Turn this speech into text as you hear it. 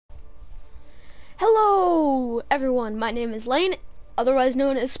Hello everyone, my name is Lane, otherwise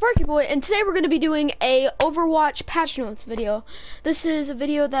known as Sparky Boy, and today we're going to be doing a Overwatch patch notes video. This is a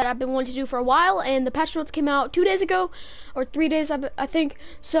video that I've been wanting to do for a while, and the patch notes came out 2 days ago, or 3 days I think,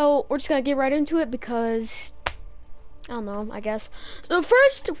 so we're just going to get right into it because, I don't know, I guess. So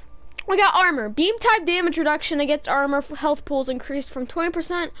first, we got armor. Beam type damage reduction against armor health pools increased from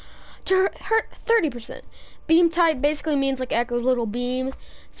 20% to 30%. Beam type basically means like Echo's little beam,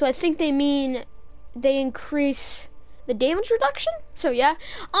 so I think they mean they increase the damage reduction. So yeah,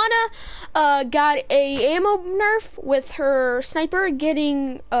 Ana got a ammo nerf with her sniper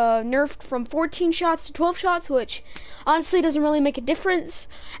getting nerfed from 14 shots to 12 shots, which honestly doesn't really make a difference.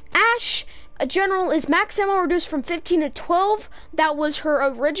 Ashe, a general, is max ammo reduced from 15 to 12. That was her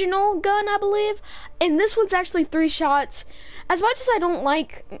original gun, I believe, and this one's actually 3 shots. As much as I don't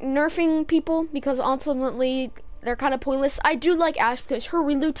like nerfing people because ultimately they're kind of pointless, I do like Ashe because her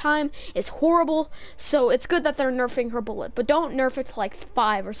reload time is horrible, so it's good that they're nerfing her bullet, but don't nerf it to like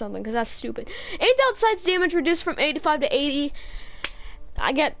 5 or something because that's stupid. Aimed out sights damage reduced from 85 to 80.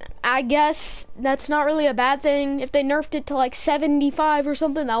 I guess that's not really a bad thing. If they nerfed it to like 75 or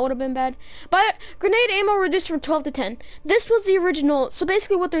something, that would have been bad. But grenade ammo reduced from 12 to 10. This was the original, so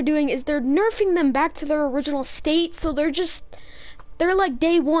basically what they're doing is they're nerfing them back to their original state, so they're like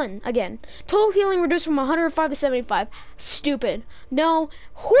day one again. Total healing reduced from 105 to 75. Stupid. No,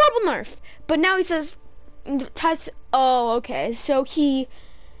 horrible nerf. But now he says, oh, okay. So he's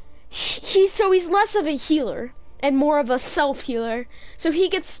less of a healer and more of a self-healer. So he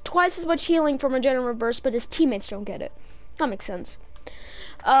gets twice as much healing from regenerative burst, but his teammates don't get it. That makes sense.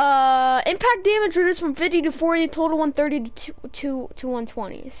 Impact damage reduced from 50 to 40, total 130 to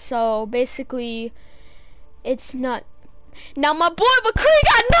 120. So basically, it's not. Now my boy McCree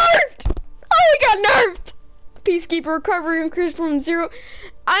got nerfed! Oh, he got nerfed! Peacekeeper recovery increased from 0.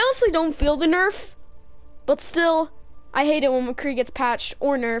 I honestly don't feel the nerf, but still, I hate it when McCree gets patched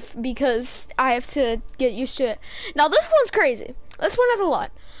or nerfed because I have to get used to it. Now this one's crazy. This one has a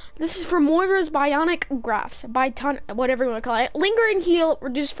lot. This is from Moira's Bionic Graphs. Whatever you want to call it. Lingering heal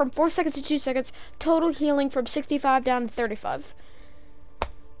reduced from 4 seconds to 2 seconds. Total healing from 65 down to 35.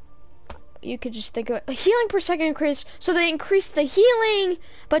 You could just think of it. Healing per second increased, so they increased the healing,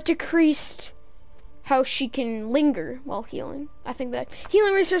 but decreased how she can linger while healing. I think that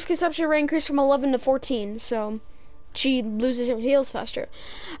healing resource consumption rate increased from 11 to 14, so she loses her heals faster.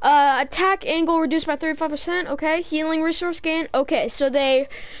 Attack angle reduced by 35%. Okay, healing resource gain. Okay, so they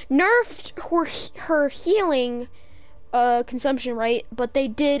nerfed her healing consumption rate, but they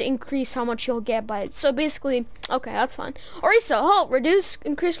did increase how much you'll get by it. So basically, okay, that's fine. Orisa, halt,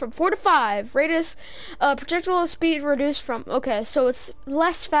 increased from 4 to 5. Radius, projectile speed reduced from, okay, so it's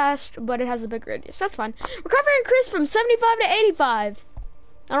less fast, but it has a big radius. That's fine. Recovery increased from 75 to 85.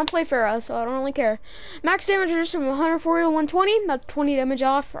 I don't play Pharah, so I don't really care. Max damage reduced from 140 to 120. That's 20 damage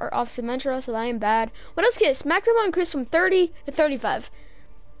off Symmetra, so that ain't bad. What else gets? Maximum increased from 30 to 35.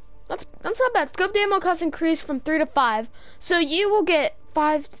 That's not bad. Scope ammo cost increased from 3 to 5. So you will get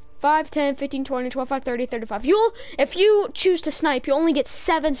 5, 10, 15, 20, 25, 30, 35. If you choose to snipe, you only get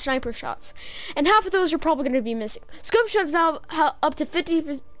 7 sniper shots. And half of those are probably going to be missing. Scope shots now up to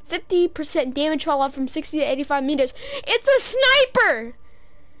 50% damage fall off from 60 to 85 meters. It's a sniper!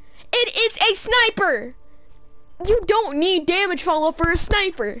 It is a sniper! You don't need damage fall off for a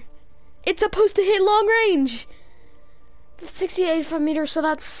sniper. It's supposed to hit long range. 60 to 85 meters, so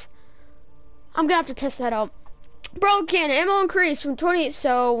that's... I'm gonna have to test that out. Broken ammo increased from 20,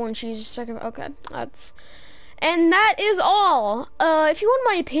 so when she's second, okay, and that is all. If you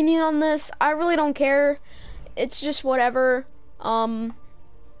want my opinion on this, I really don't care. It's just whatever. I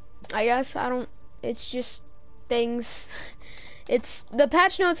guess it's just things. It's the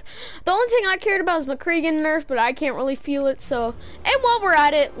patch notes. The only thing I cared about is McCree getting nerfed, but I can't really feel it, so. And while we're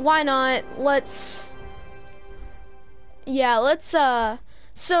at it, why not?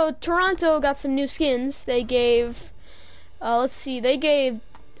 So Toronto got some new skins. They gave, let me see. They gave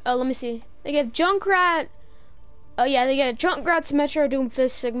Junkrat, they gave Junkrat, Symmetra,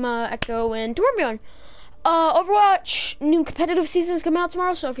 Doomfist, Sigma, Echo, and Torbjorn. Overwatch new competitive seasons come out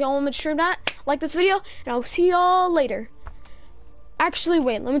tomorrow, so if y'all want me to stream that, like this video, and I'll see y'all later. Actually,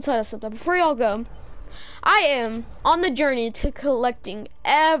 wait, let me tell you something. Before y'all go, I am on the journey to collecting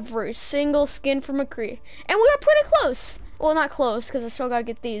every single skin for McCree, and we are pretty close. Well, not close, because I still gotta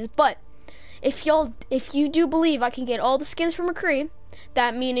get these, but if you do believe I can get all the skins from McCree,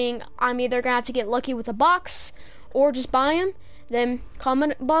 that meaning I'm either gonna have to get lucky with a box or just buy them, then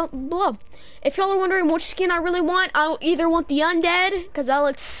comment below. If y'all are wondering which skin I really want, I'll either want the Undead, because that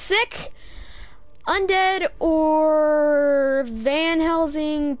looks sick, Undead or Van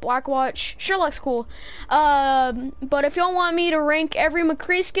Helsing, Blackwatch. Sherlock's cool. But if y'all want me to rank every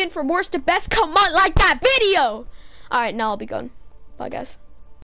McCree skin from worst to best, come on, like that video. All right, now I'll be gone. Bye, guys.